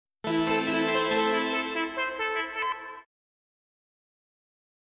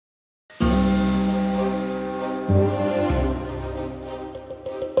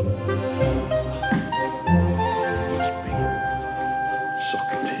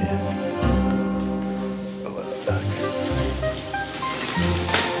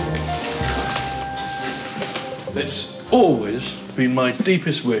It's always been my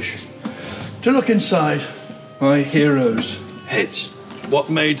deepest wish to look inside my heroes' heads.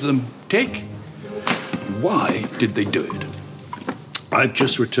 What made them tick? Why did they do it? I've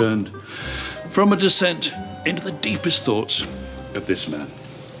just returned from a descent into the deepest thoughts of this man,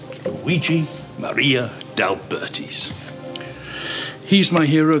 Luigi Maria D'Albertis. He's my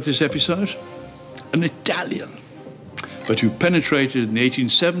hero of this episode, an Italian, but who penetrated in the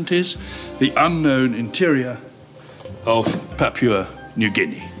 1870s the unknown interior of Papua New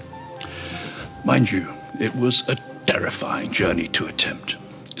Guinea. Mind you, it was a terrifying journey to attempt,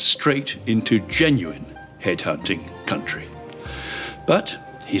 straight into genuine headhunting country. But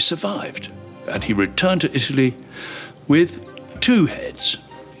he survived, and he returned to Italy with 2 heads,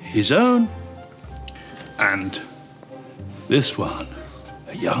 his own and this one,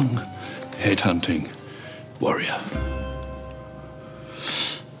 a young headhunting warrior.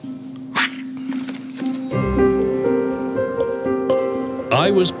 I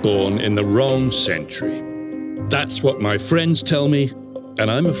was born in the wrong century. That's what my friends tell me,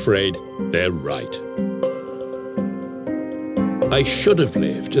 and I'm afraid they're right. I should have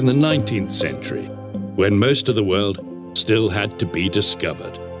lived in the 19th century, when most of the world still had to be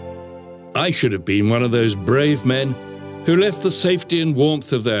discovered. I should have been one of those brave men who left the safety and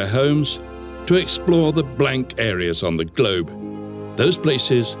warmth of their homes to explore the blank areas on the globe, those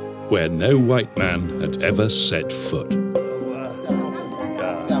places where no white man had ever set foot.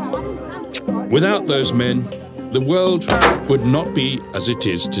 Without those men, the world would not be as it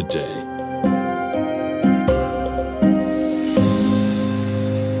is today.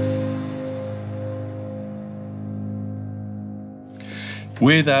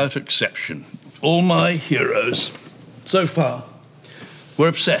 Without exception, all my heroes so far were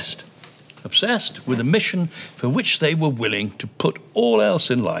obsessed with a mission for which they were willing to put all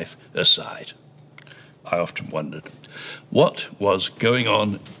else in life aside. I often wondered what was going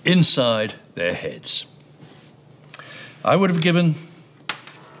on inside their heads. I would have given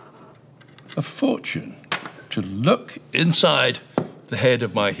a fortune to look inside the head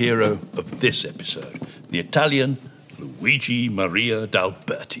of my hero of this episode, the Italian Luigi Maria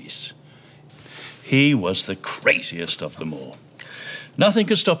D'Albertis. He was the craziest of them all. Nothing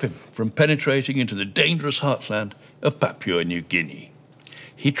could stop him from penetrating into the dangerous heartland of Papua New Guinea.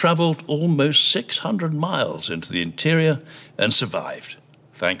 He travelled almost 600 miles into the interior and survived,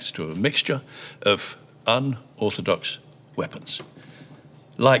 thanks to a mixture of unorthodox weapons,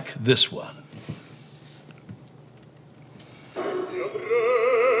 like this one.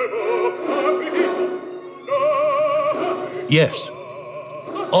 Yes,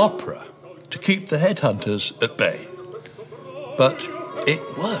 opera to keep the headhunters at bay. But it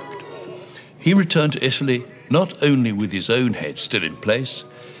worked. He returned to Italy not only with his own head still in place,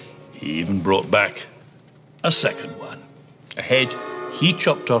 he even brought back a second one, a head he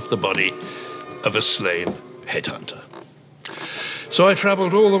chopped off the body of a slain headhunter. So I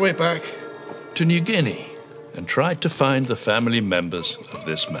travelled all the way back to New Guinea and tried to find the family members of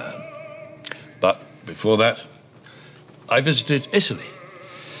this man. But before that, I visited Italy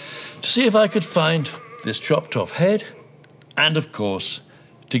to see if I could find this chopped-off head and, of course,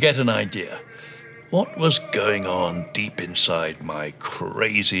 to get an idea what was going on deep inside my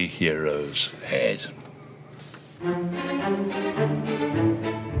crazy hero's head.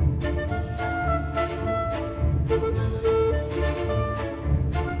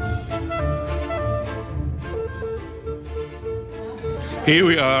 Here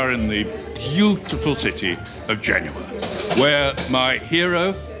we are in the beautiful city of Genoa, where my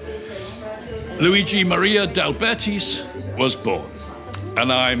hero, Luigi Maria D'Albertis, was born. And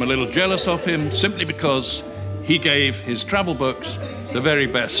I'm a little jealous of him simply because he gave his travel books the very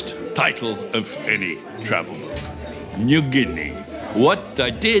best title of any travel book. New Guinea, What I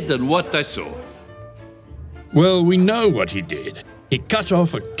Did and What I Saw. Well, we know what he did. He cut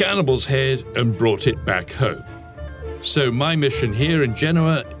off a cannibal's head and brought it back home. So my mission here in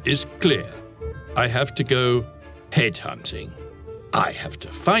Genoa is clear. I have to go headhunting. I have to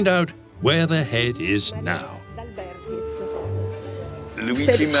find out where the head is now.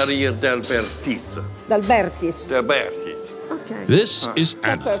 Luigi Maria D'Albertis. D'Albertis. Okay. This is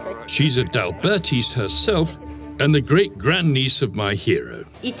Anna. Perfect. She's a D'Albertis herself and the great-grandniece of my hero.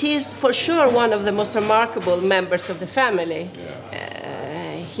 It is for sure one of the most remarkable members of the family.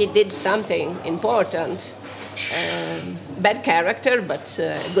 He did something important. Bad character, but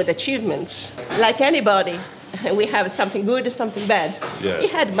good achievements. Like anybody, we have something good and something bad. Yeah. He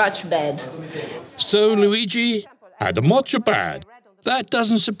had much bad. So Luigi had a much bad. That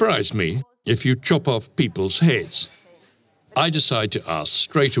doesn't surprise me if you chop off people's heads. I decide to ask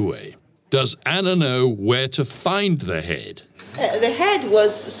straight away. Does Anna know where to find the head? The head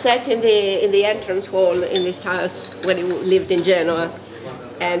was set in the entrance hall in this house when he lived in Genoa.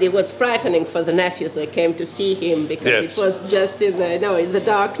 And it was frightening for the nephews that came to see him because it was just in the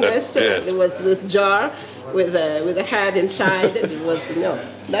darkness. There was this jar with a head inside, and it was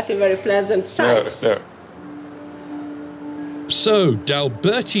not a very pleasant sight. No. So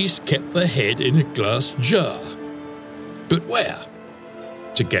D'Albertis kept the head in a glass jar. But where?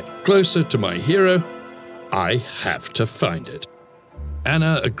 To get closer to my hero, I have to find it.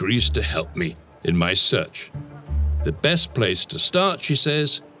 Anna agrees to help me in my search. The best place to start, she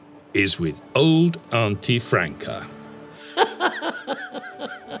says, is with old Auntie Franca.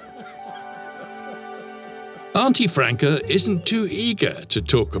 Auntie Franca isn't too eager to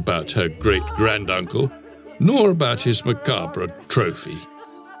talk about her great-granduncle, nor about his macabre trophy.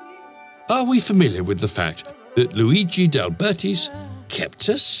 Are we familiar with the fact that Luigi D'Albertis kept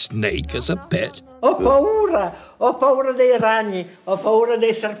a snake as a pet? Ho paura dei ragni, ho paura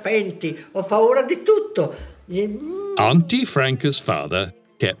dei serpenti, ho paura di tutto. Auntie Franca's father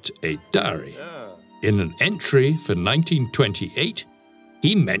kept a diary. In an entry for 1928,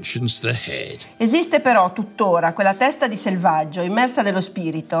 he mentions the head. Esiste però tuttora quella testa di selvaggio immersa nello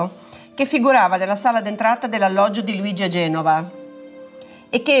spirito che figurava nella sala d'entrata dell'alloggio di Luigi a Genova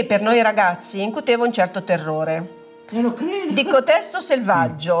e che per noi ragazzi incuteva un certo terrore. Di cotesto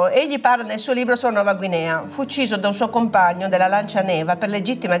selvaggio, egli parla nel suo libro sulla Nuova Guinea. Fu ucciso da un suo compagno della Lancia Neva per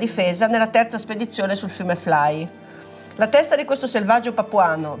legittima difesa nella terza spedizione sul fiume Fly. La testa di questo selvaggio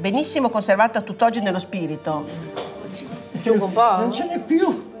papuano, benissimo conservata tutt'oggi nello spirito. Aggiungo un po'? Non ce n'è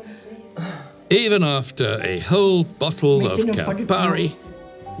più. Even after a whole bottle of Campari,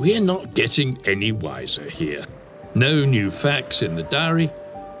 we're not getting any wiser here. No new facts in the diary.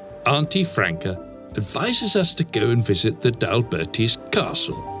 Auntie Franca advises us to go and visit the D'Albertis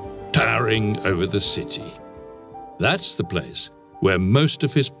castle, towering over the city. That's the place where most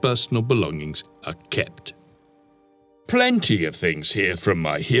of his personal belongings are kept. Plenty of things here from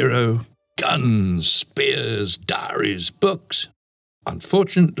my hero. Guns, spears, diaries, books.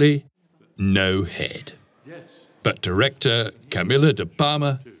 Unfortunately, no head. But director Camilla de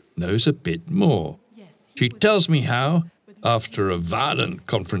Palma knows a bit more. She tells me how, after a violent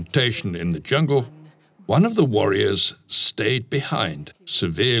confrontation in the jungle, one of the warriors stayed behind,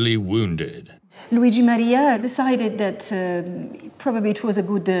 severely wounded. Luigi Maria decided that probably it was a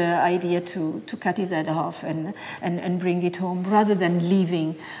good idea to cut his head off and bring it home rather than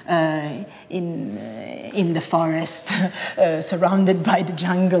leaving in the forest surrounded by the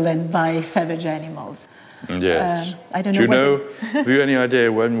jungle and by savage animals. Yes. I don't Do know. you know, have you any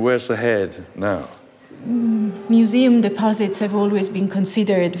idea where's the head now? Museum deposits have always been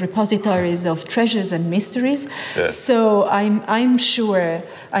considered repositories of treasures and mysteries. Yes. So I'm sure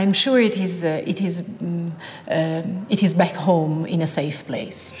it is back home in a safe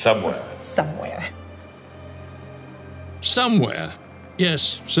place. Somewhere. Somewhere.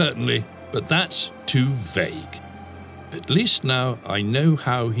 Yes, certainly, but that's too vague. At least now I know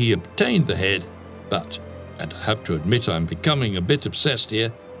how he obtained the head, but, and I have to admit I'm becoming a bit obsessed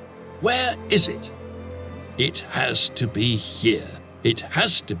here, where is it? It has to be here. It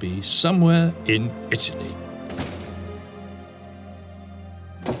has to be somewhere in Italy.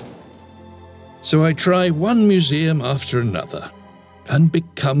 So I try one museum after another and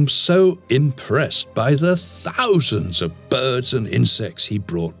become so impressed by the thousands of birds and insects he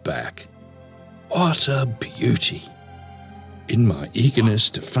brought back. What a beauty! In my eagerness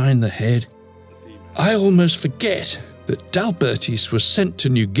to find the head, I almost forget that D'Albertis was sent to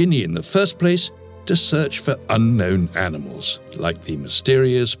New Guinea in the first place to search for unknown animals, like the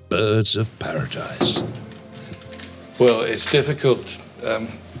mysterious birds of paradise. Well, it's difficult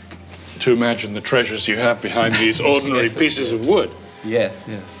to imagine the treasures you have behind these ordinary pieces of wood. Yes.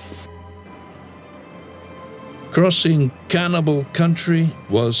 Crossing cannibal country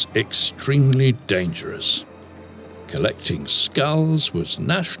was extremely dangerous. Collecting skulls was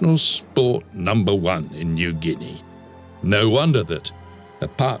national sport #1 in New Guinea. No wonder that,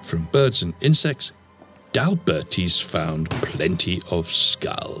 apart from birds and insects, D'Albertis found plenty of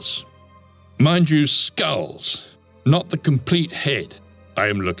skulls. Mind you, skulls, not the complete head I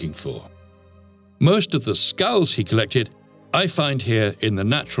am looking for. Most of the skulls he collected I find here in the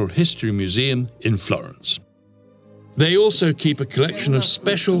Natural History Museum in Florence. They also keep a collection of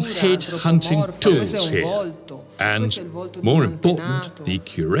special head-hunting tools here. And, more important, the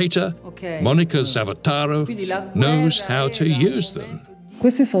curator, Monica Zavataro, knows how to use them.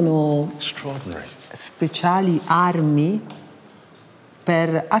 Questi sono speciali armi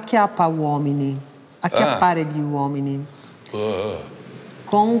per acchiappa uomini, acchiappare gli uomini.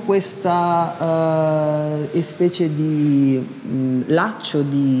 con questa specie di laccio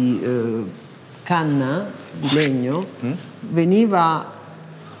di canna di legno veniva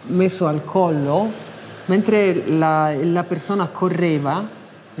messo al collo mentre la persona correva,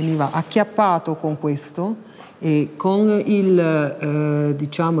 veniva acchiappato con questo e con il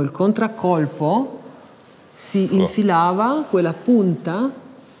contraccolpo si infilava quella punta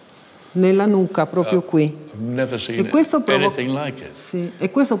nella nuca proprio qui. I've never seen E questo, anything like it. sì, e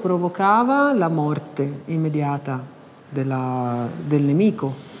questo provocava la morte immediata del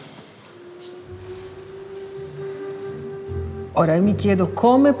nemico. Ora io mi chiedo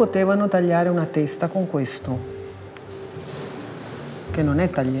come potevano tagliare una testa con questo, che non è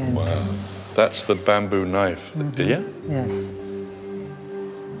tagliente. Wow. That's the bamboo knife. Yeah? Yes.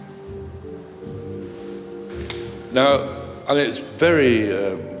 Now, I mean, it's very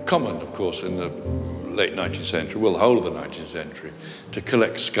common, of course, in the late 19th century, well, the whole of the 19th century, to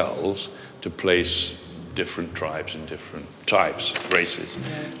collect skulls to place different tribes and different types, races.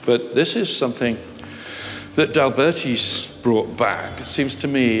 Yes. But this is something that D'Albertis brought back, it seems to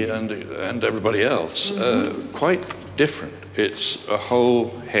me, and everybody else, quite different. It's a whole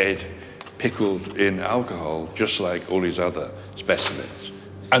head pickled in alcohol, just like all these other specimens.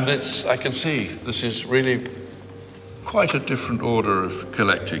 And it's, I can see, this is really quite a different order of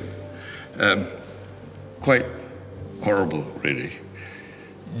collecting. Quite horrible, really.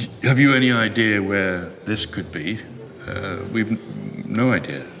 Have you any idea where this could be? We've no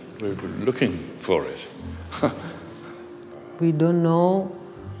idea. We're looking for it. We don't know.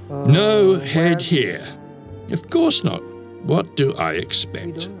 No head here. Of course not. What do I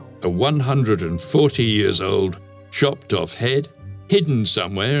expect? A 140 years old, chopped off head, hidden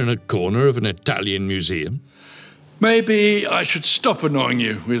somewhere in a corner of an Italian museum? Maybe I should stop annoying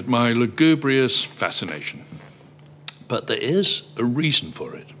you with my lugubrious fascination. But there is a reason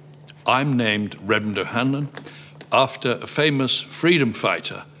for it. I'm named Reverend O'Hanlon after a famous freedom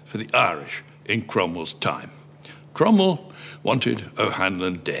fighter for the Irish in Cromwell's time. Cromwell wanted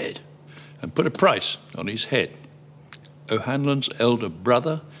O'Hanlon dead and put a price on his head. O'Hanlon's elder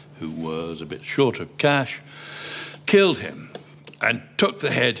brother, who was a bit short of cash, killed him and took the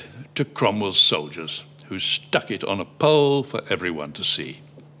head to Cromwell's soldiers, who stuck it on a pole for everyone to see.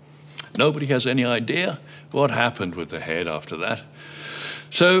 Nobody has any idea what happened with the head after that.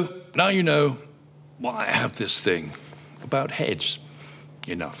 So now you know why I have this thing about heads.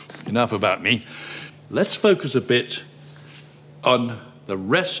 Enough about me. Let's focus a bit on the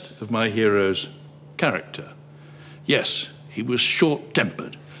rest of my hero's character. Yes, he was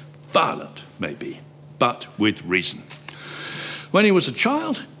short-tempered, violent maybe, but with reason. When he was a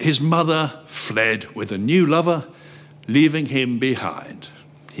child, his mother fled with a new lover, leaving him behind.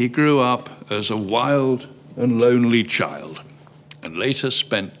 He grew up as a wild and lonely child, and later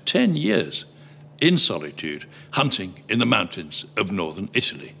spent 10 years in solitude, hunting in the mountains of northern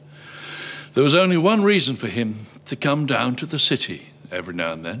Italy. There was only one reason for him to come down to the city every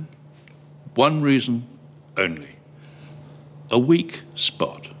now and then. One reason only. A weak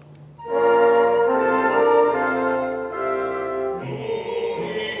spot.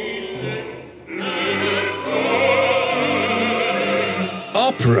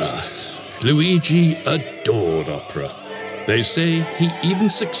 Opera. Luigi adored opera. They say he even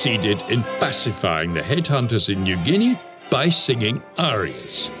succeeded in pacifying the headhunters in New Guinea by singing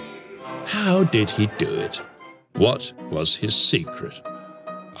arias. How did he do it? What was his secret?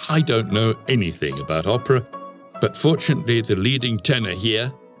 I don't know anything about opera, but fortunately the leading tenor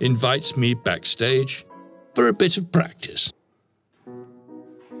here invites me backstage for a bit of practice.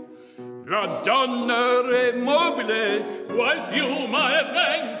 La donna è mobile, qual piuma e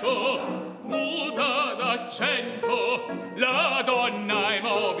vento, muta d'accento, la donna è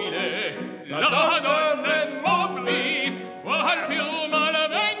mobile, la donna è mobile, qual piuma e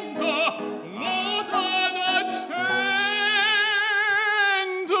vento, muta d'accento,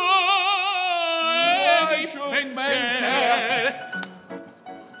 e di pensier.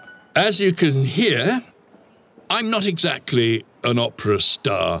 As you can hear, I'm not exactly an opera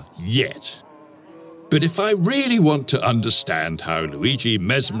star yet. But if I really want to understand how Luigi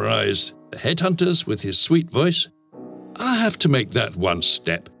mesmerized the headhunters with his sweet voice, I have to make that one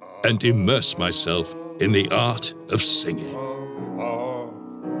step and immerse myself in the art of singing.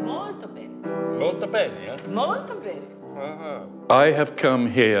 Molto bene. Molto bene, yeah? Molto bene. I have come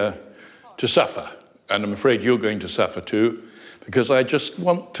here to suffer, and I'm afraid you're going to suffer too, because I just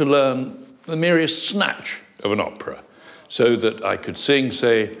want to learn the merest snatch of an opera, so that I could sing,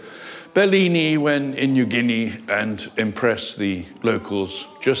 say, Bellini when in New Guinea and impress the locals,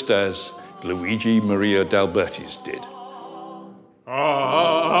 just as Luigi Maria D'Albertis did. Don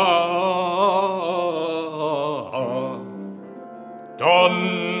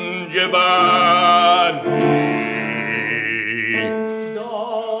Giovanni.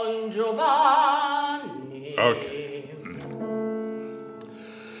 Don Giovanni. Okay.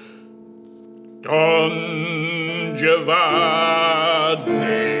 Don Giovanni.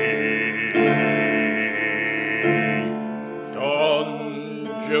 Don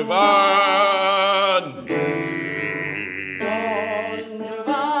Giovanni.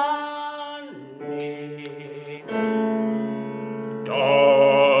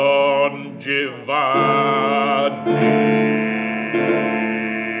 Don Giovanni.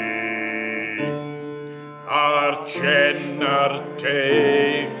 Arcenarteco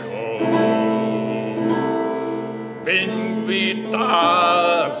invitasti.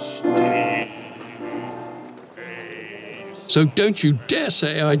 So don't you dare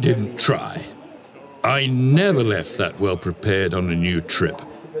say I didn't try. I never left that well prepared on a new trip.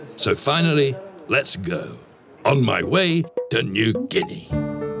 So finally, let's go. On my way to New Guinea.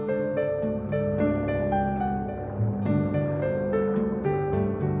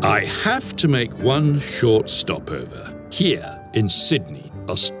 I have to make one short stopover, here in Sydney,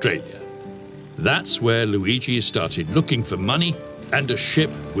 Australia. That's where Luigi started looking for money and a ship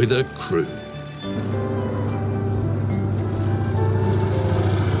with a crew.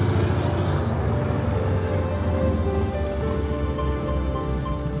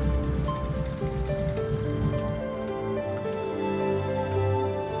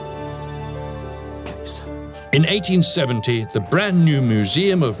 In 1870, the brand new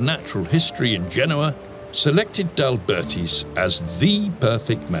Museum of Natural History in Genoa selected D'Albertis as the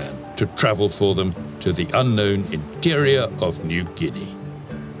perfect man to travel for them to the unknown interior of New Guinea.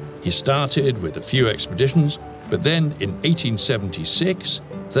 He started with a few expeditions, but then in 1876,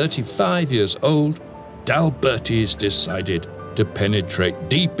 35 years old, D'Albertis decided to penetrate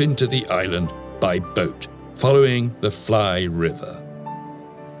deep into the island by boat, following the Fly River.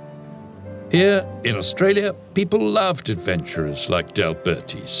 Here in Australia, people loved adventurers like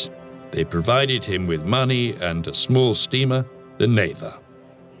D'Albertis. They provided him with money and a small steamer, the Neva.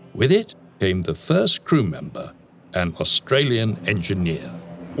 With it came the first crew member, an Australian engineer.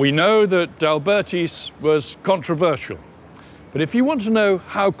 We know that D'Albertis was controversial, but if you want to know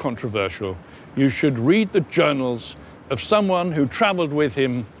how controversial, you should read the journals of someone who travelled with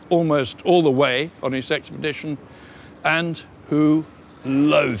him almost all the way on his expedition and who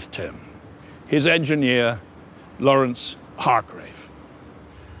loathed him. His engineer, Lawrence Hargrave.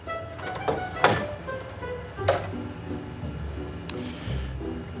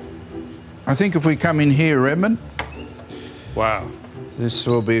 I think if we come in here, Redmond, Wow. this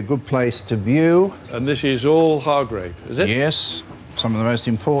will be a good place to view. And this is all Hargrave, is it? Yes, some of the most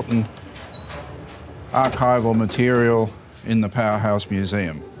important archival material in the Powerhouse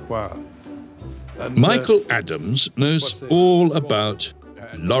Museum. Wow. And, Michael Adams knows all about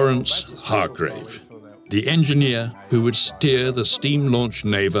Lawrence Hargrave, the engineer who would steer the steam-launched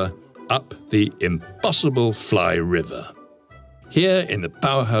Neva up the impossible Fly River. Here in the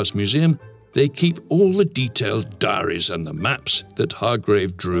Powerhouse Museum, they keep all the detailed diaries and the maps that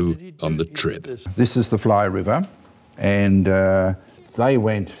Hargrave drew on the trip. This is the Fly River, and they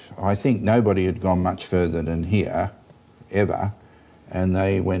went, I think nobody had gone much further than here, ever, and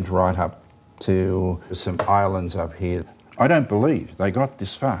they went right up to some islands up here. I don't believe they got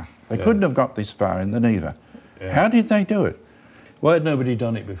this far. They couldn't have got this far in the Neva. Yeah. How did they do it? Why had nobody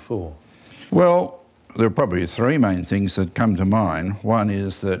done it before? Well, there are probably three main things that come to mind. One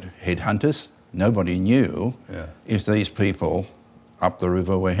is that headhunters, nobody knew if these people up the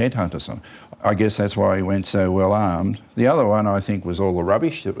river were headhunters. I guess that's why he went so well armed. The other one, I think, was all the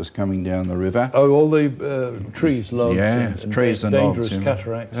rubbish that was coming down the river. Oh, all the trees, logs, and trees and dangerous logs,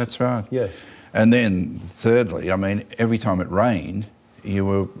 cataracts. That's right. Yes. And then, thirdly, I mean, every time it rained, it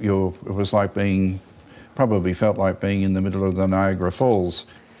was like probably felt like being in the middle of the Niagara Falls.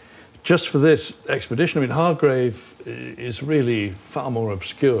 Just for this expedition, I mean, Hargrave is really far more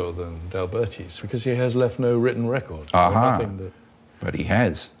obscure than D'Albertis because he has left no written record. But he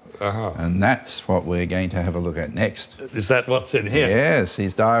has. And that's what we're going to have a look at next. Is that what's in here? Yes,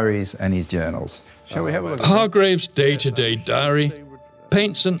 his diaries and his journals. Shall we have a look? Hargrave's day-to-day diary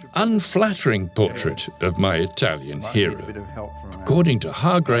paints an unflattering portrait of my Italian hero. According to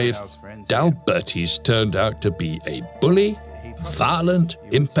Hargrave, D'Albertis turned out to be a bully, violent,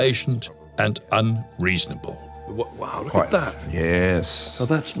 impatient, and unreasonable. Wow, look at that. Yes. Oh,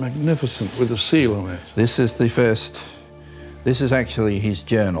 that's magnificent with a seal on it. This is actually his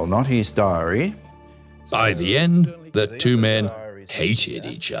journal, not his diary. By the end, the two men hated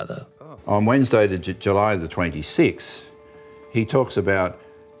each other. On Wednesday, July the 26th, he talks about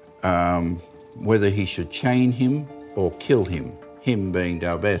whether he should chain him or kill him, him being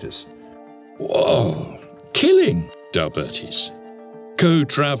D'Albertis. Whoa, killing D'Albertis.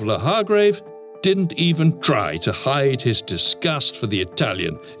 Co-traveller Hargrave didn't even try to hide his disgust for the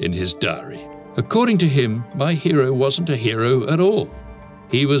Italian in his diary. According to him, my hero wasn't a hero at all.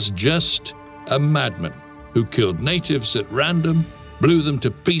 He was just a madman who killed natives at random, blew them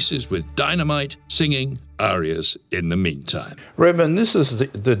to pieces with dynamite, singing arias in the meantime. Reverend, this is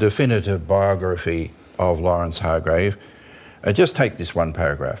the definitive biography of Lawrence Hargrave. Just take this one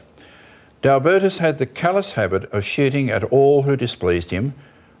paragraph. D'Albertis had the callous habit of shooting at all who displeased him,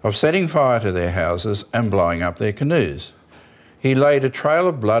 of setting fire to their houses and blowing up their canoes. He laid a trail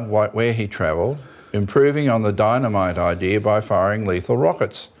of blood where he travelled, improving on the dynamite idea by firing lethal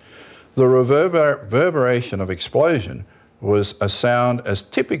rockets. The reverberation of explosion was a sound as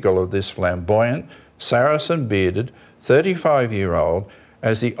typical of this flamboyant, Saracen-bearded, 35-year-old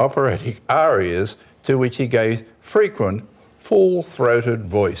as the operatic arias to which he gave frequent, full-throated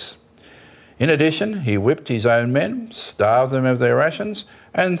voice. In addition, he whipped his own men, starved them of their rations,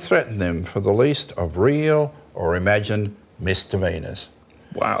 and threatened them for the least of real or imagined misdemeanours.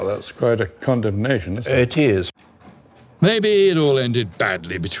 Wow, that's quite a condemnation, isn't it? It is. Maybe it all ended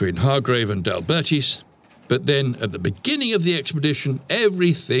badly between Hargrave and D'Albertis, but then at the beginning of the expedition,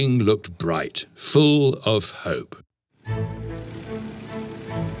 everything looked bright, full of hope.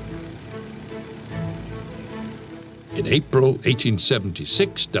 In April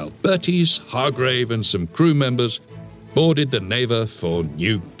 1876, D'Albertis, Hargrave and some crew members boarded the Neva for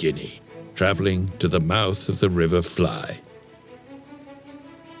New Guinea, travelling to the mouth of the River Fly.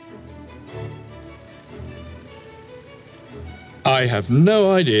 I have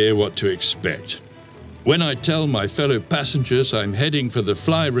no idea what to expect. When I tell my fellow passengers I'm heading for the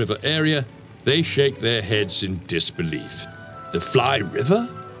Fly River area, they shake their heads in disbelief. The Fly River?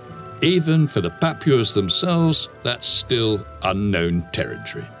 Even for the Papuas themselves, that's still unknown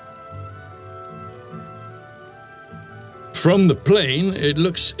territory. From the plane, it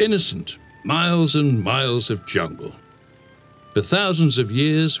looks innocent, miles and miles of jungle. For thousands of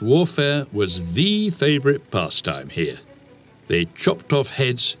years, warfare was the favourite pastime here. They chopped off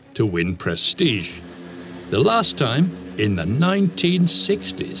heads to win prestige. The last time, in the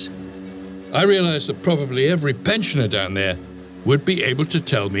 1960s. I realised that probably every pensioner down there would be able to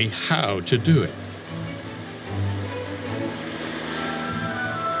tell me how to do it.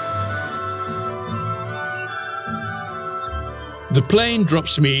 The plane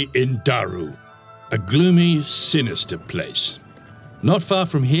drops me in Daru, a gloomy, sinister place. Not far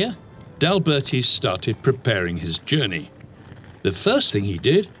from here, D'Albertis started preparing his journey. The first thing he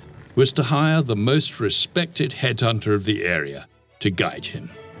did was to hire the most respected headhunter of the area to guide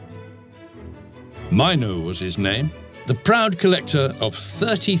him. Mino was his name, the proud collector of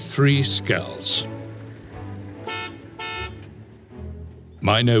 33 skulls.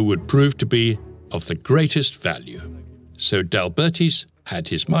 Mino would prove to be of the greatest value. So D'Albertis had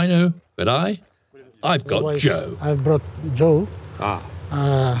his Mino, but I've got Joe. I've brought Joe.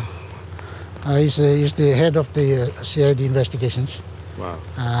 He's the head of the CID investigations. Wow.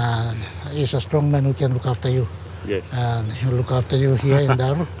 And he's a strong man who can look after you. Yes. And he'll look after you here in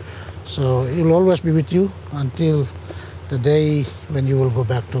Daru. So he'll always be with you until the day when you will go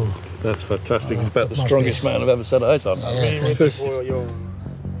back to... That's fantastic. He's about the strongest man I've ever set eyes on.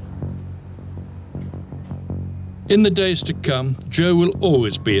 In the days to come, Joe will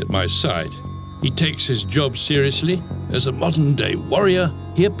always be at my side. He takes his job seriously. As a modern-day warrior,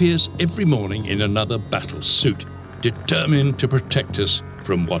 he appears every morning in another battle suit, determined to protect us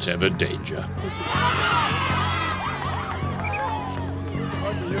from whatever danger.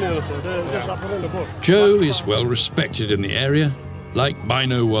 Joe is well respected in the area, like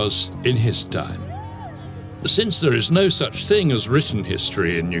Mino was in his time. Since there is no such thing as written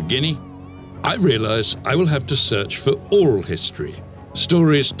history in New Guinea, I realize I will have to search for oral history,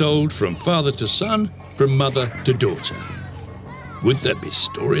 stories told from father to son, from mother to daughter. Would there be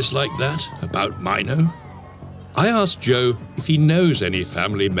stories like that about Mino? I asked Joe if he knows any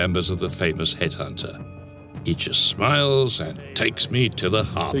family members of the famous headhunter. He just smiles and takes me to the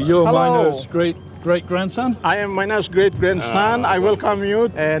harbour. So you're Mino's great-grandson? I am Mino's great-grandson. I welcome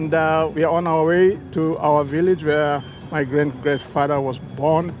you. And we are on our way to our village where my great-grandfather was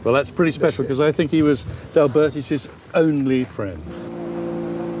born. Well, that's pretty special because I think he was D'Albertis' only friend.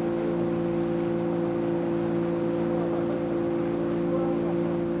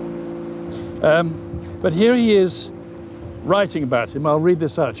 But here he is writing about him. I'll read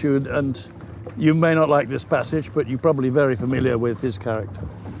this out to you, and you may not like this passage, but you're probably very familiar with his character.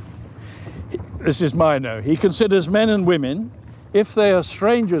 This is Mino. He considers men and women if they are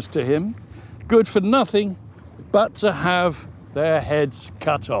strangers to him, good for nothing but to have their heads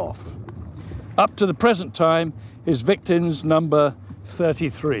cut off. Up to the present time, his victims number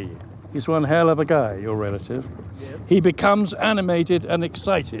 33. He's one hell of a guy, your relative. Yes. He becomes animated and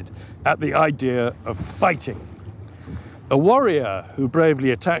excited at the idea of fighting. A warrior who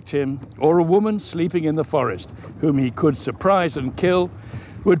bravely attacked him, or a woman sleeping in the forest whom he could surprise and kill,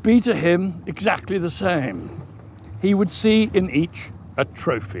 would be to him exactly the same. He would see in each a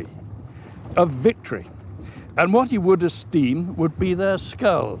trophy, a victory, and what he would esteem would be their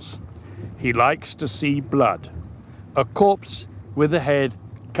skulls. He likes to see blood, a corpse with the head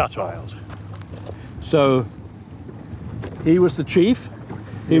cut off. So he was the chief.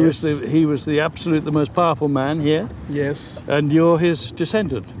 He was the most powerful man here. Yes. And you're his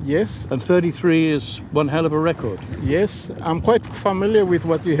descendant. Yes. And 33 is one hell of a record. Yes. I'm quite familiar with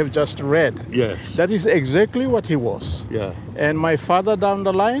what you have just read. Yes. That is exactly what he was. Yeah. And my father down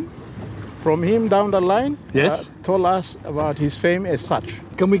the line, from him down the line, yes, told us about his fame as such.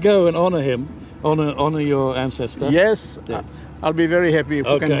 Can we go and honor him? Honor your ancestor? Yes. Yes. I'll be very happy if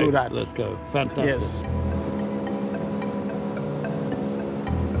we can do that. Let's go. Fantastic. Yes.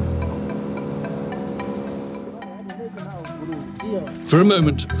 For a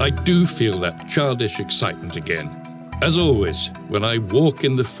moment, I do feel that childish excitement again, as always when I walk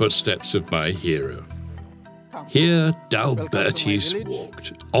in the footsteps of my hero. Here D'Albertis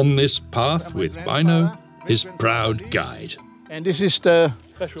walked, on this path with Mino, his proud guide. And this is the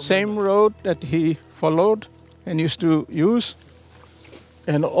same road that he followed and used to use,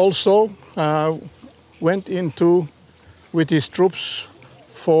 and also went into with his troops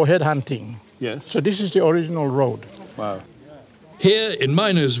for headhunting. Yes. So this is the original road. Wow. Here in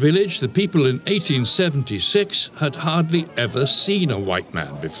Mino's village, the people in 1876 had hardly ever seen a white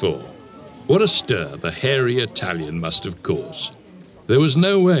man before. What a stir the hairy Italian must have caused. There was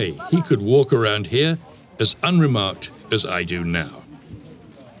no way he could walk around here as unremarked as I do now.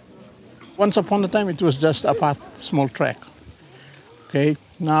 Once upon a time, it was just a path, small track. Okay.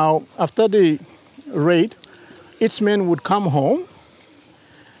 Now, after the raid, each man would come home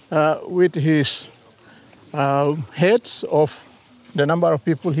with his heads of the number of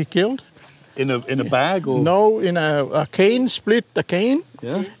people he killed. In a bag or? No, in a cane, split the cane,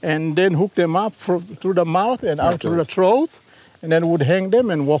 yeah, and then hook them up through the mouth and out through the throat, and then would hang them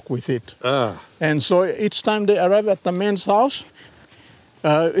and walk with it. Ah. And so each time they arrive at the man's house,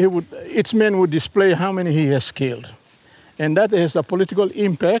 each man would display how many he has killed. And that has a political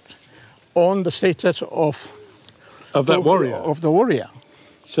impact on the status of that warrior. Of the warrior.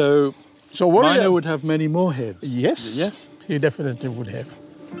 So warrior Mino would have many more heads. Yes. Yes. He definitely would have.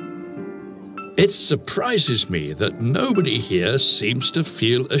 It surprises me that nobody here seems to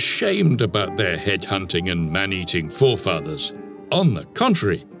feel ashamed about their headhunting and man-eating forefathers. On the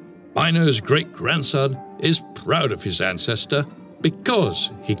contrary, Mino's great-grandson is proud of his ancestor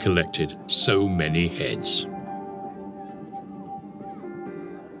because he collected so many heads.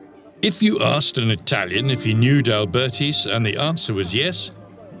 If you asked an Italian if he knew D'Albertis and the answer was yes,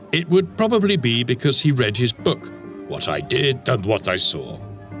 it would probably be because he read his book, What I Did and What I Saw.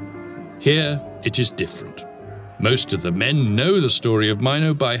 Here, it is different. Most of the men know the story of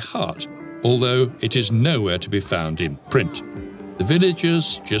Mino by heart, although it is nowhere to be found in print. The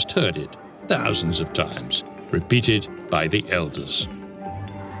villagers just heard it thousands of times, repeated by the elders.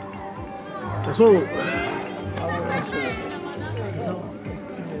 So,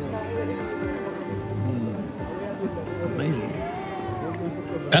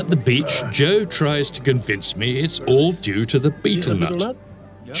 at the beach, Joe tries to convince me it's all due to the betel nut.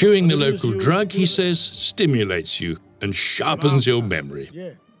 Chewing the local drug, he says, stimulates you and sharpens your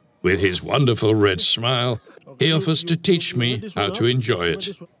memory. With his wonderful red smile, he offers to teach me how to enjoy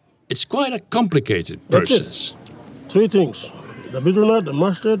it. It's quite a complicated process. 3 things: the betel nut, the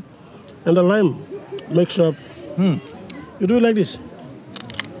mustard, and the lime mix up. You do it like this.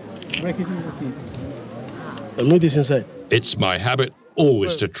 Break it in the teeth. And meat is inside. It's my habit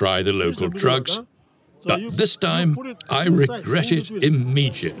always to try the local drugs, but this time I regret it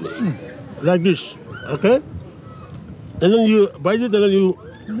immediately. Like this, okay? And then you bite it, and then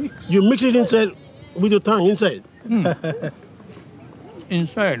you mix it inside with your tongue inside.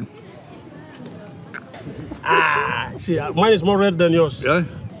 Inside. See, mine is more red than yours. Yeah?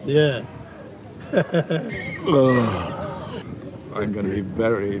 Yeah. I'm going to be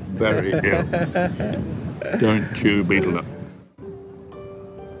very, very ill. Don't chew betel nut.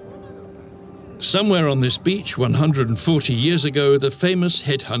 Somewhere on this beach 140 years ago, the famous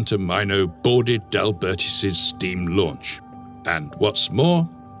headhunter Mino boarded D'Albertis' steam launch. And what's more,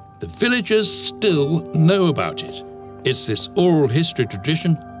 the villagers still know about it. It's this oral history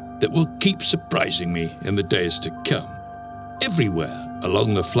tradition that will keep surprising me in the days to come. Everywhere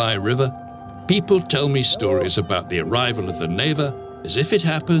along the Fly River, people tell me stories about the arrival of the Neva as if it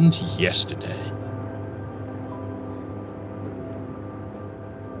happened yesterday.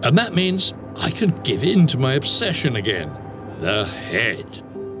 And that means I can give in to my obsession again. The head.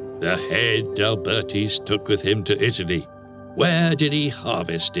 The head D'Albertis took with him to Italy. Where did he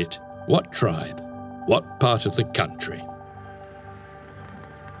harvest it? What tribe? What part of the country?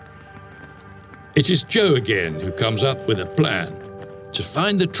 It is Joe again who comes up with a plan. To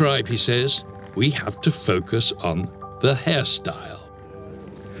find the tribe, he says, we have to focus on the hairstyle.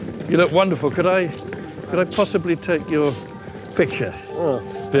 You look wonderful. Could I possibly take your picture? Oh,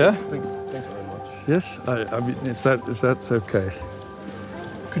 yeah? Thank you very much. Yes? I mean, is that okay?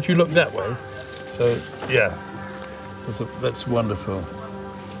 Could you look that way? So, yeah. So that's wonderful.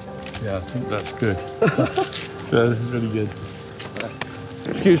 Yeah, I think that's good. That's really good.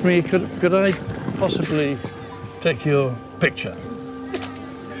 Excuse me, could I possibly take your picture?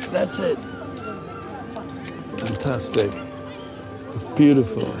 That's it. Fantastic. It's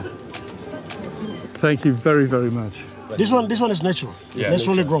beautiful. Thank you very, very much. This one is natural. Yeah,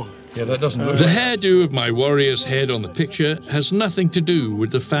 naturally grown. Yeah, that doesn't look The hairdo of my warrior's head on the picture has nothing to do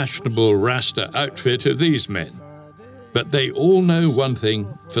with the fashionable Rasta outfit of these men. But they all know one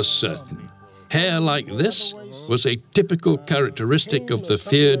thing for certain. Hair like this was a typical characteristic of the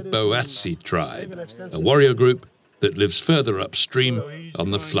feared Boatsi tribe, a warrior group that lives further upstream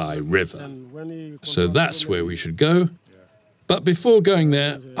on the Fly River. So that's where we should go. But before going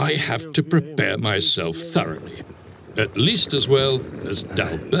there, I have to prepare myself thoroughly, at least as well as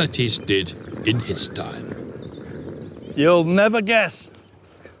D'Albertis did in his time. You'll never guess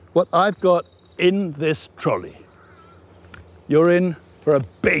what I've got in this trolley. You're in for a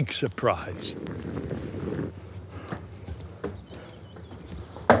big surprise.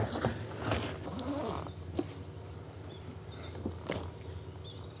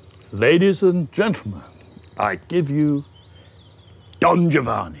 Ladies and gentlemen, I give you Don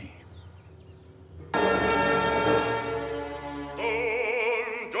Giovanni.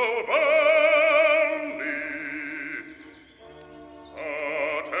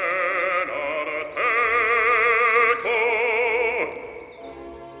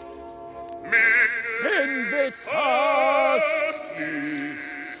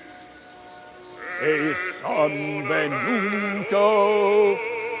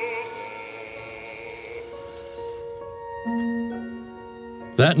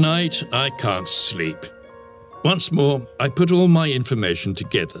 That night, I can't sleep. Once more, I put all my information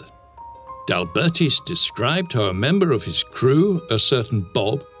together. D'Albertis described how a member of his crew, a certain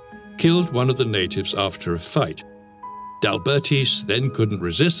Bob, killed one of the natives after a fight. D'Albertis then couldn't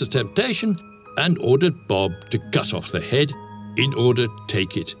resist the temptation and ordered Bob to cut off the head in order to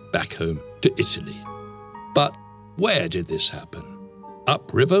take it back home to Italy. But where did this happen?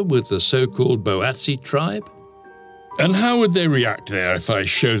 Upriver with the so-called Boatsi tribe? And how would they react there if I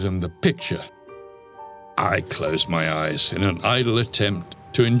show them the picture? I close my eyes in an idle attempt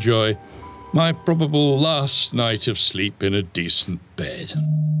to enjoy my probable last night of sleep in a decent bed.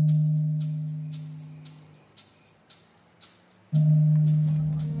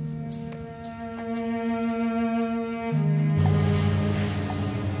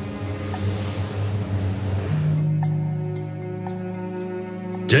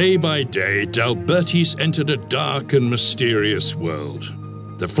 Day by day, D'Albertis entered a dark and mysterious world.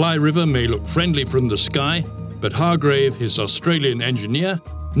 The Fly River may look friendly from the sky, but Hargrave, his Australian engineer,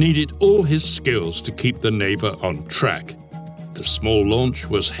 needed all his skills to keep the Neva on track. The small launch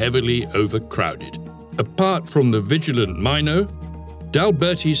was heavily overcrowded. Apart from the vigilant Mino,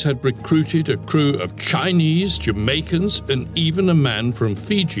 D'Albertis had recruited a crew of Chinese, Jamaicans, and even a man from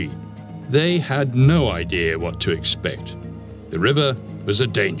Fiji. They had no idea what to expect. The river was a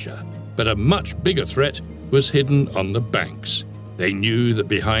danger, but a much bigger threat was hidden on the banks. They knew that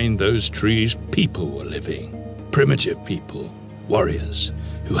behind those trees people were living. Primitive people, warriors,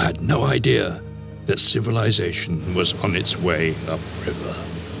 who had no idea that civilization was on its way upriver.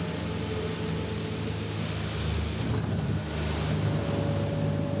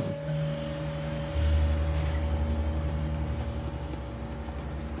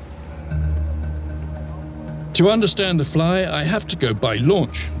 To understand the Fly, I have to go by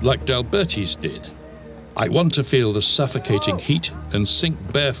launch, like D'Albertis did. I want to feel the suffocating heat and sink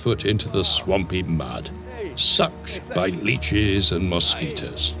barefoot into the swampy mud, sucked by leeches and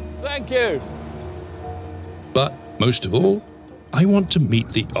mosquitoes. Thank you. But most of all, I want to meet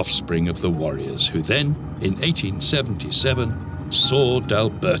the offspring of the warriors who then, in 1877, saw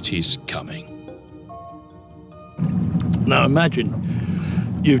D'Albertis coming. Now imagine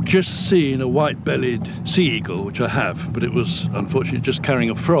you've just seen a white-bellied sea eagle, which I have, but it was unfortunately just carrying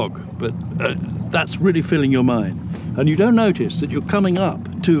a frog. But that's really filling your mind. And you don't notice that you're coming up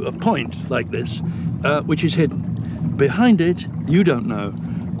to a point like this, which is hidden. Behind it, you don't know,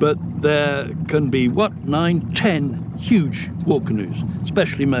 but there can be, 9, 10 huge war canoes,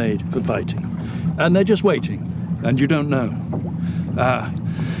 specially made for fighting. And they're just waiting, and you don't know.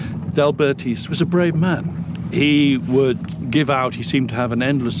 D'Albertis was a brave man. He would give out, he seemed to have an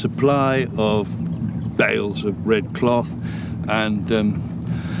endless supply of bales of red cloth and,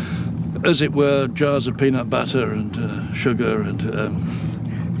 as it were, jars of peanut butter and sugar, and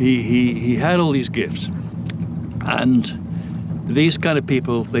he had all these gifts. And these kind of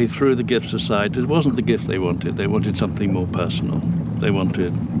people, they threw the gifts aside. It wasn't the gift they wanted something more personal. They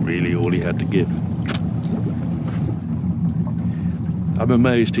wanted really all he had to give. I'm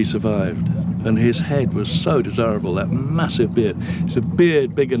amazed he survived. And his head was so desirable, that massive beard. It's a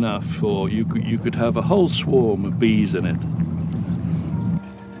beard big enough for you could have a whole swarm of bees in it.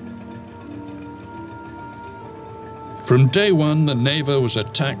 From day one, the Neva was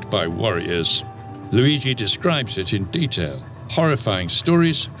attacked by warriors. Luigi describes it in detail. Horrifying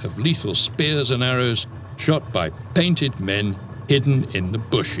stories of lethal spears and arrows shot by painted men hidden in the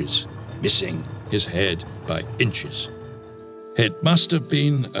bushes, missing his head by inches. It must have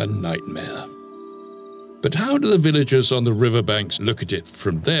been a nightmare. But how do the villagers on the riverbanks look at it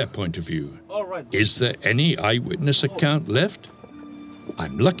from their point of view? Is there any eyewitness account left?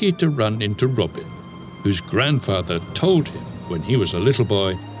 I'm lucky to run into Robin, whose grandfather told him when he was a little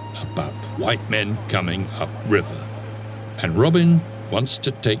boy about the white men coming upriver. And Robin wants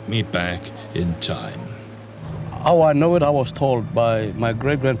to take me back in time. How I know it, I was told by my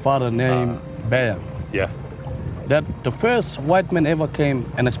great-grandfather named Bear. Yeah. That the first white man ever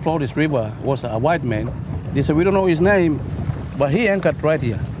came and explored this river was a white man. They said, we don't know his name, but he anchored right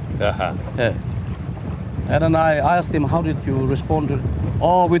here. Uh-huh. Yeah. And then I asked him, how did you respond to it?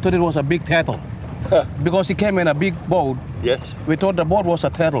 Oh, we thought it was a big turtle. Because he came in a big boat. Yes. We thought the boat was a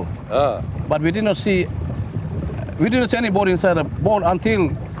turtle. But we didn't see anybody inside the boat until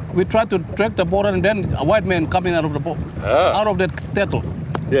we tried to track the boat, and then a white man coming out of the boat, out of that turtle.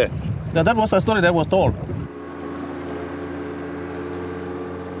 Yes. That was a story that was told.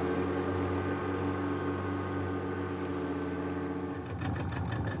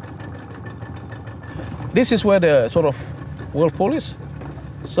 This is where the sort of whirlpool is.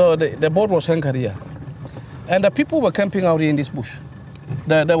 So the boat was anchored here. And the people were camping out here in this bush.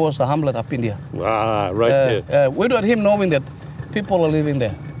 There was a hamlet up in there. Ah, right here. Without him knowing that people are living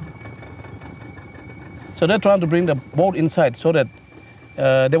there. So they're trying to bring the boat inside so that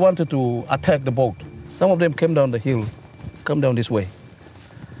they wanted to attack the boat. Some of them came down the hill, come down this way.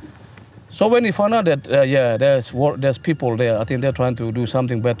 So when he found out that, there's people there, I think they're trying to do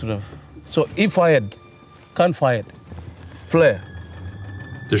something bad to them. So he fired, gunfired, flare.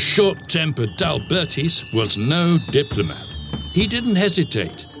 The short-tempered D'Albertis was no diplomat. He didn't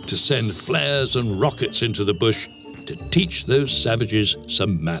hesitate to send flares and rockets into the bush to teach those savages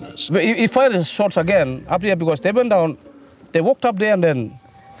some manners. He fired his shots again up here because they went down, they walked up there and then,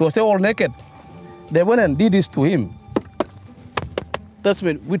 because they're all naked, they went and did this to him. That's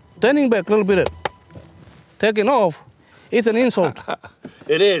when we're turning back a little bit, taking off. It's an insult.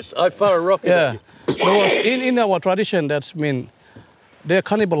 It is. I fire a rocket at you. Because in our tradition, that's mean they're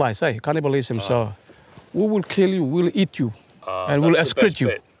cannibalized, cannibalism. So we will kill you, we'll eat you, and we'll excrete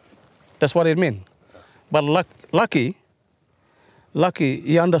you. That's what it means. But lucky,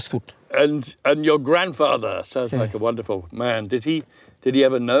 he understood. And your grandfather sounds like a wonderful man. Did he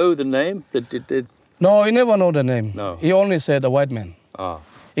ever know the name? No, he never know the name. No. He only said the white man.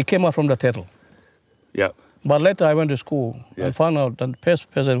 He came out from the turtle. Yeah. But later I went to school and found out that the first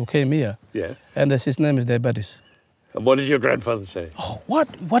person who came here, and his name is D'Albertis. And what did your grandfather say? Oh, what?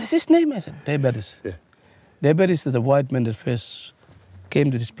 What is his name? I said, D'Albertis. Yeah. D'Albertis is the white man that first came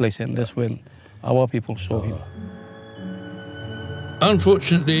to this place, and that's when our people saw him.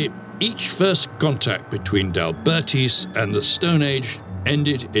 Unfortunately, each first contact between D'Albertis and the Stone Age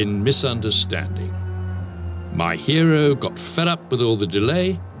ended in misunderstanding. My hero got fed up with all the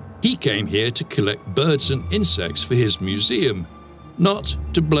delay. He came here to collect birds and insects for his museum, not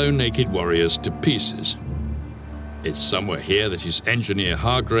to blow naked warriors to pieces. It's somewhere here that his engineer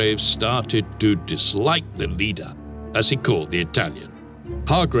Hargrave started to dislike the leader, as he called the Italian.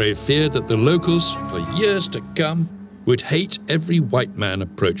 Hargrave feared that the locals, for years to come, would hate every white man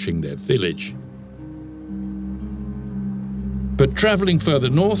approaching their village. But traveling further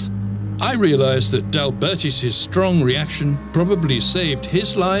north, I realized that D'Albertis' strong reaction probably saved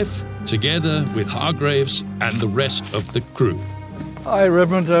his life together with Hargraves and the rest of the crew. Hi,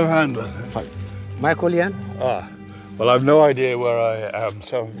 Reverend O'Handler. Hi. Michael Ian? Well, I've no idea where I am,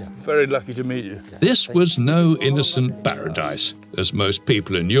 so I'm very lucky to meet you. This was no innocent paradise, as most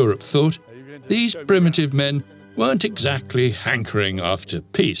people in Europe thought. These primitive men weren't exactly hankering after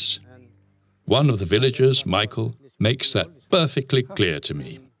peace. One of the villagers, Michael, makes that perfectly clear to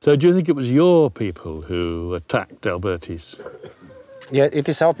me. So do you think it was your people who attacked D'Albertis? Yeah, it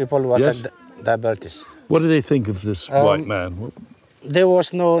is our people who attacked D'Albertis. What do they think of this white man? There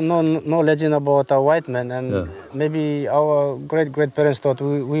was no legend about a white man, and maybe our great-great-parents thought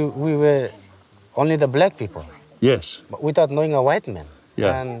we were only the black people. Yes. But without knowing a white man.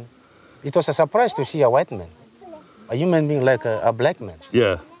 Yeah. And it was a surprise to see a white man, a human being like a black man.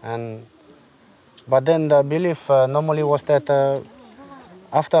 Yeah. But then the belief normally was that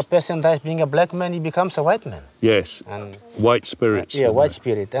after a person dies being a black man, he becomes a white man. Yes. And white spirits. White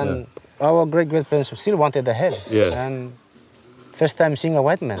spirit. And our great-great-parents still wanted the head. Yeah. And first time seeing a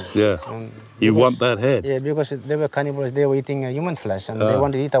white man. Yeah. You want that head? Yeah, because they were cannibals, they were eating human flesh, and they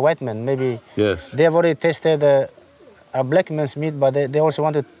wanted to eat a white man. Maybe they have already tasted a black man's meat, but they also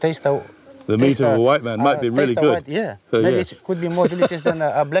want to taste the meat of a white man. Might be really good. Maybe it could be more delicious than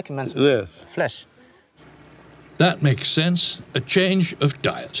a black man's flesh. That makes sense. A change of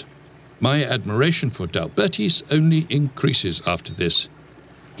diet. My admiration for D'Albertis only increases after this.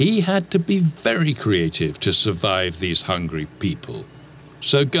 He had to be very creative to survive these hungry people.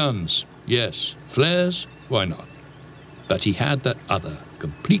 So guns, yes. Flares, why not? But he had that other,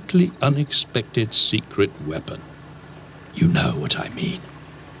 completely unexpected secret weapon. You know what I mean.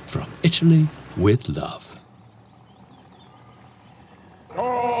 From Italy with love.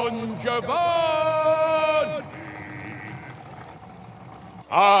 Don Giovanni!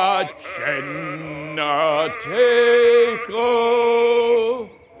 Accennatego!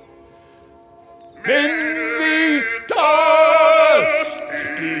 Invitasti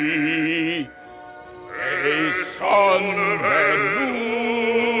e son venuto.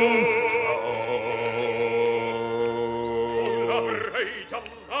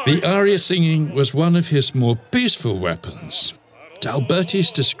 The aria singing was one of his more peaceful weapons.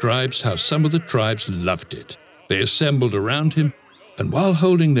 D'Albertis describes how some of the tribes loved it. They assembled around him and while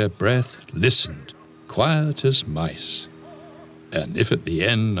holding their breath, listened, quiet as mice. And if at the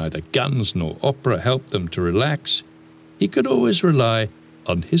end neither guns nor opera helped them to relax, he could always rely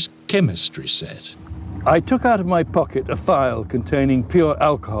on his chemistry set. I took out of my pocket a phial containing pure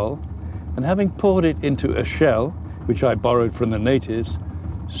alcohol, and having poured it into a shell, which I borrowed from the natives,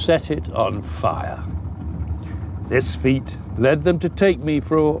 set it on fire. This feat led them to take me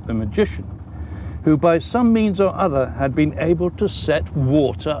for a magician, who by some means or other had been able to set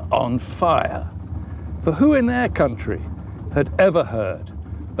water on fire. For who in their country had ever heard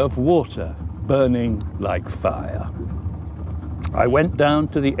of water burning like fire? I went down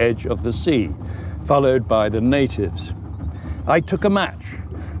to the edge of the sea, followed by the natives. I took a match,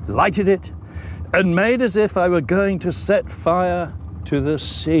 lighted it, and made as if I were going to set fire to the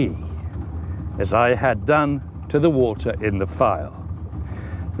sea, as I had done to the water in the phial.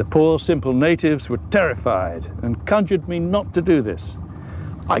 The poor, simple natives were terrified and conjured me not to do this.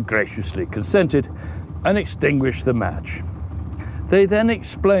 I graciously consented and extinguished the match. They then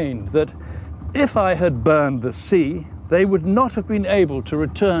explained that if I had burned the sea, they would not have been able to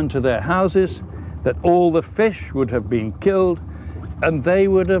return to their houses, that all the fish would have been killed, and they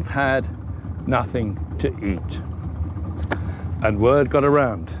would have had nothing to eat. And word got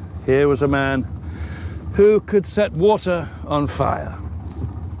around. Here was a man who could set water on fire.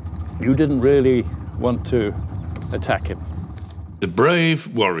 You didn't really want to attack him. The brave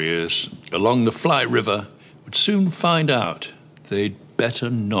warriors along the Fly River would soon find out they'd better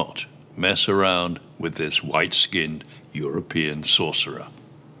not mess around with this white-skinned European sorcerer.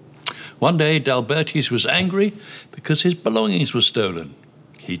 One day, D'Albertis was angry because his belongings were stolen.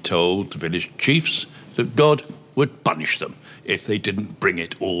 He told the village chiefs that God would punish them if they didn't bring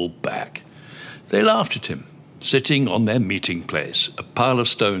it all back. They laughed at him, sitting on their meeting place, a pile of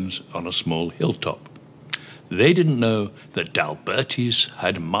stones on a small hilltop. They didn't know that D'Albertis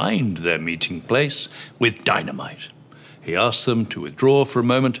had mined their meeting place with dynamite. He asked them to withdraw for a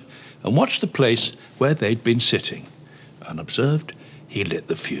moment and watch the place where they'd been sitting. Unobserved, he lit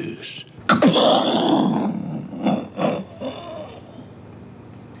the fuse.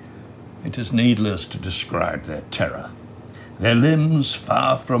 It is needless to describe their terror. Their limbs,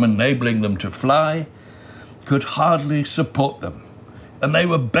 far from enabling them to fly, could hardly support them, and they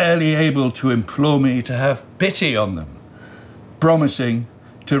were barely able to implore me to have pity on them, promising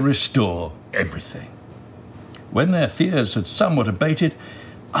to restore everything. When their fears had somewhat abated,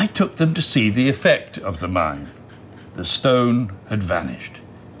 I took them to see the effect of the mine. The stone had vanished,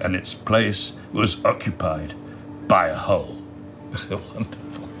 and its place was occupied by a hole.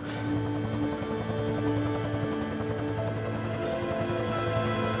 Wonderful.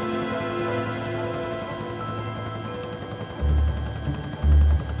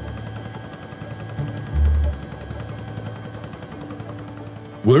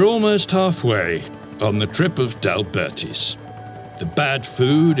 We're almost halfway on the trip of D'Albertis. The bad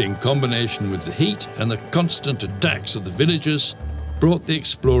food, in combination with the heat and the constant attacks of the villagers, brought the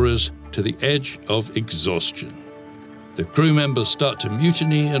explorers to the edge of exhaustion. The crew members start to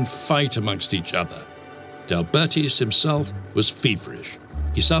mutiny and fight amongst each other. D'Albertis himself was feverish.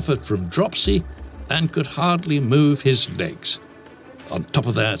 He suffered from dropsy and could hardly move his legs. On top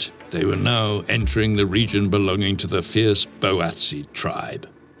of that, they were now entering the region belonging to the fierce Boatsi tribe.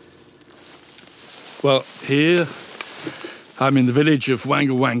 Well, here I'm in the village of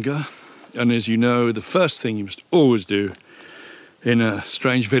Wanga Wanga, and as you know, the first thing you must always do in a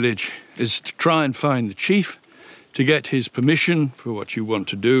strange village is to try and find the chief, to get his permission for what you want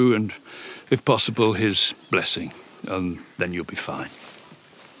to do, and if possible, his blessing, and then you'll be fine.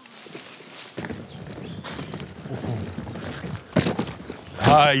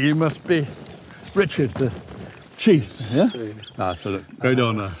 Hi, you must be Richard, the chief, yeah? Ah, so look, go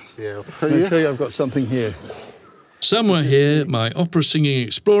down now. Yeah. I'll show you I've got something here. Somewhere here, my opera-singing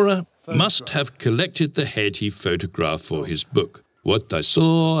explorer must have collected the head he photographed for his book, What I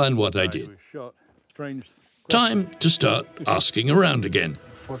Saw and What I Did. Time to start asking around again.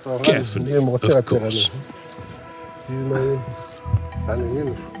 Carefully, of course.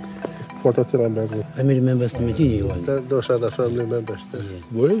 Family members to meet you. Those are the family members there.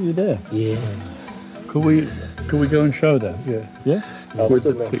 Were you there? Yeah. Could we go and show them? Yeah. Yeah?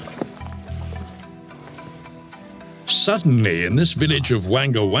 Suddenly, in this village of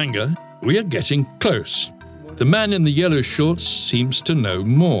Wanga Wanga, we are getting close. The man in the yellow shorts seems to know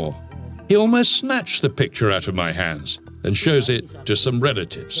more. He almost snatched the picture out of my hands and shows it to some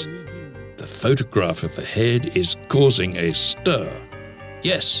relatives. The photograph of the head is causing a stir.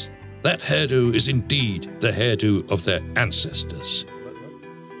 Yes, that hairdo is indeed the hairdo of their ancestors.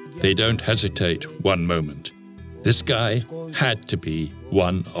 They don't hesitate one moment. This guy had to be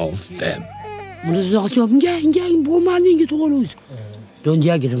one of them. The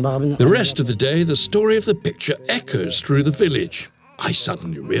rest of the day, the story of the picture echoes through the village. I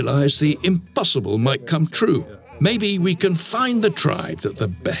suddenly realize the impossible might come true. Maybe we can find the tribe that the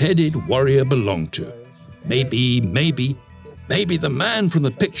beheaded warrior belonged to. Maybe the man from the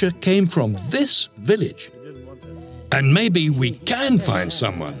picture came from this village. And maybe we can find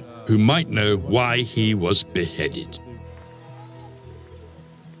someone who might know why he was beheaded.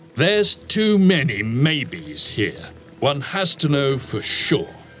 There's too many maybes here. One has to know for sure.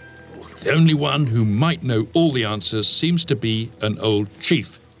 The only one who might know all the answers seems to be an old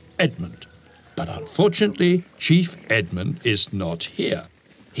chief, Edmund. But unfortunately, Chief Edmund is not here.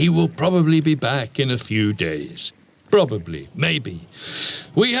 He will probably be back in a few days. Probably, maybe.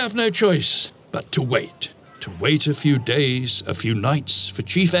 We have no choice but to wait. To wait a few days, a few nights for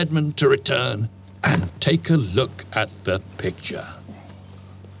Chief Edmund to return and take a look at the picture.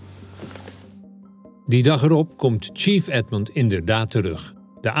 Die dag erop komt Chief Edmund inderdaad terug.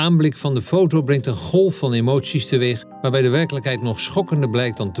 De aanblik van de foto brengt een golf van emoties teweeg, waarbij de werkelijkheid nog schokkender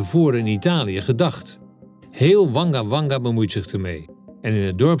blijkt dan tevoren in Italië gedacht. Heel Wanga Wanga bemoeit zich ermee. En in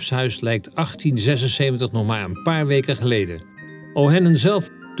het dorpshuis lijkt 1876 nog maar een paar weken geleden. O'Hanlon zelf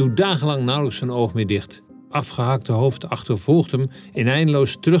doet dagenlang nauwelijks zijn oog meer dicht. Afgehakte hoofd achtervolgt hem in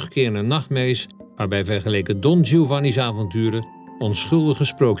eindeloos terugkerende nachtmerries, waarbij vergeleken Don Giovanni's avonturen onschuldige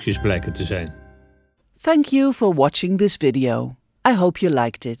sprookjes blijken te zijn. Thank you for watching this video. I hope you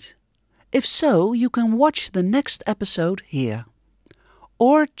liked it. If so, you can watch the next episode here.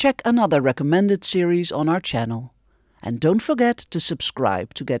 Or check another recommended series on our channel. And don't forget to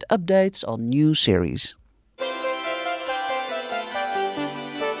subscribe to get updates on new series.